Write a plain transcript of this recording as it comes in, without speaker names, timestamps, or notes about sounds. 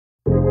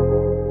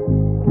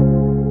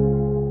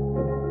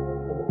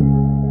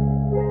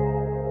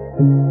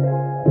Boy,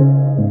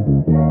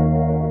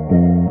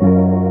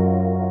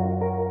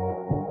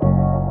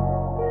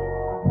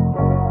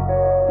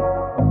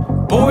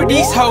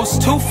 these hoes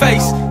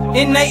two-faced,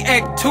 and they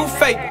act too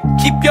fake.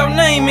 Keep your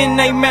name in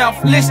they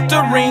mouth,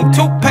 Listerine,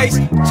 toothpaste.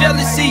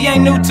 Jealousy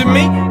ain't new to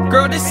me,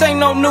 girl, this ain't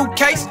no new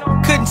case.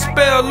 Couldn't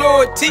spell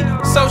loyalty,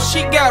 so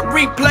she got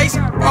replaced.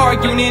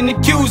 Arguing and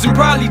accusing,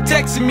 probably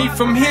texting me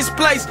from his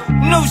place.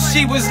 Knew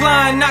she was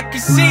lying, I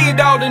could see it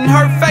all in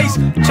her face.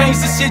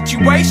 Changed the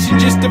situation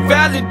just to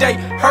validate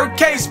her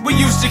case. We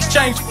used to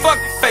exchange fuck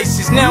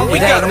faces, now we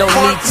got no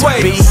part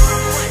ways.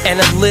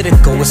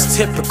 Analytical, it's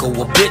typical.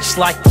 A bitch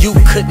like you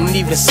couldn't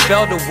even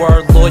spell the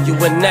word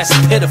loyal, and that's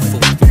pitiful.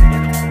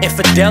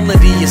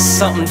 Infidelity is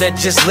something that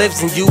just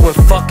lives in you, and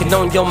fucking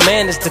on your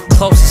man is the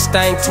closest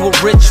thing to a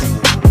ritual.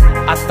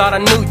 I thought I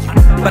knew you,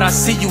 but I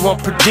see you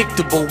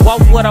unpredictable. Why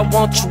would I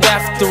want you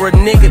after a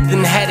nigga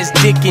then had his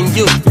dick in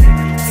you?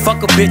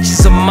 Fuck a bitch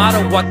is a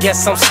motto, I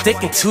guess I'm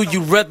sticking to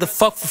you. Rather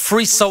fuck for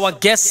free, so I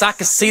guess I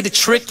can see the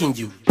trick in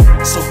you.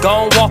 So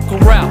go and walk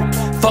around,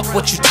 fuck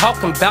what you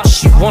talking about.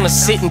 She wanna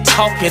sit and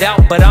talk it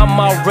out, but I'm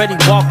already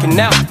walking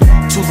out.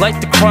 Too late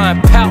to cry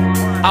and pout.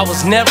 I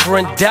was never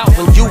in doubt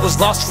when you was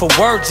lost for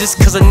words just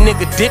cause a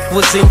nigga dick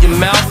was in your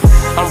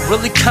mouth. I'm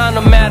really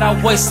kinda mad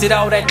I wasted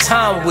all that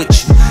time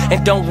with you.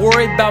 And don't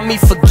worry about me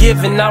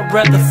forgiving, I'd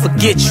rather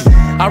forget you.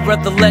 I'd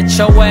rather let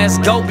your ass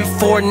go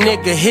before a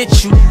nigga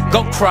hit you.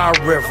 Go cry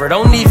a river,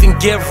 don't even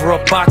give her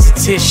a box of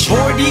tissue.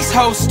 Boy, these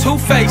hoes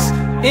two-faced,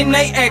 and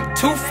they act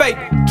too fake.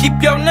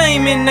 Keep your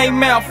name in they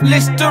mouth,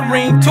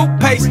 Listerine,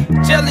 toothpaste.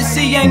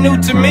 Jealousy ain't new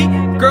to me,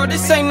 girl,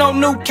 this ain't no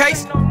new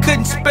case.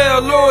 Couldn't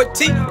spell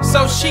loyalty,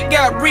 so she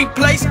got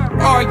replaced.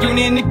 Arguing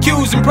and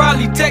accusing,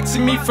 probably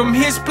texting me from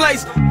his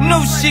place.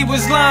 Knew she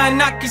was lying,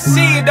 I could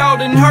see it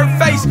all in her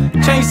face.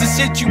 Changed the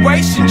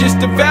situation just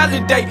to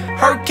validate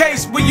her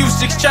case. We used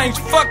to exchange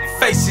fuck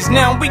faces,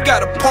 now we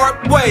gotta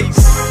part ways.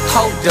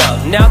 Hold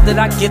up, now that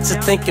I get to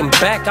thinking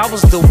back, I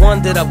was the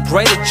one that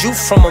upgraded you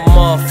from a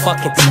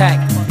motherfucking tack.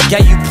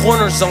 Gave you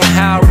pointers on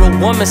how a real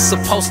woman's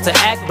supposed to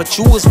act, but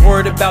you was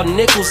worried about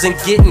nickels and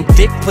getting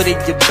dick put in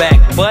your back.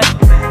 But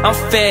I'm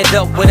fed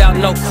up without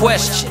no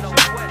question,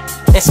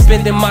 and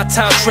spending my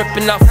time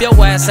tripping off your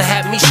ass and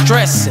had me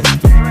stressing.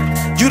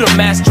 You the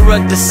master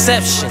of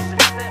deception,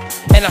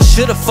 and I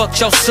should've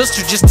fucked your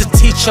sister just to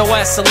teach your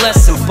ass a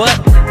lesson. But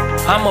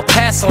I'ma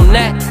pass on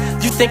that.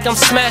 You think I'm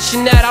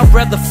smashing that? I'd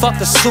rather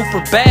fuck a super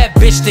bad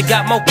bitch that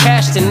got more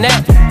cash than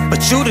that.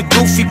 But you the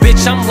goofy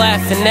bitch I'm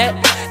laughing at.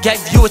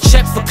 Gave you a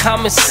check for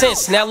common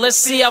sense, now let's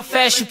see how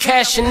fast you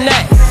cashing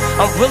that.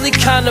 I'm really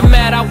kinda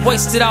mad I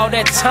wasted all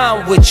that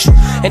time with you.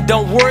 And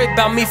don't worry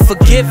about me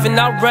forgiving,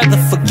 I'd rather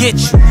forget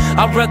you.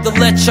 I'd rather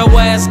let your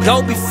ass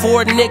go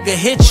before a nigga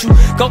hit you.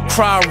 Go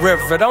cry a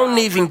river, don't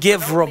even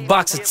give her a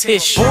box of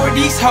tissue. Boy,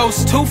 these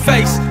hoes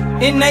two-faced,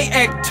 and they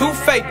act too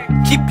fake.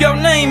 Keep your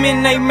name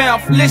in they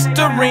mouth,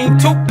 Listerine,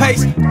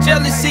 toothpaste.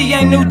 Jealousy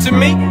ain't new to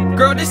me,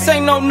 girl, this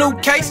ain't no new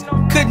case.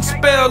 Couldn't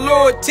spell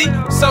loyalty,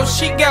 so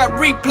she got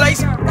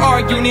replaced.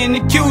 Arguing and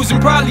accusing,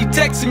 probably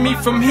texting me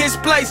from his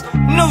place.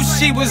 Knew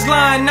she was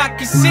lying, I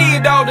could see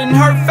it all in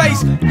her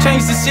face.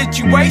 Changed the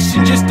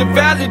situation just to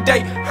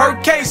validate her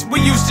case. We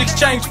used to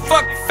exchange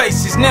fuck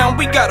faces, now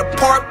we gotta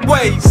part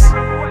ways.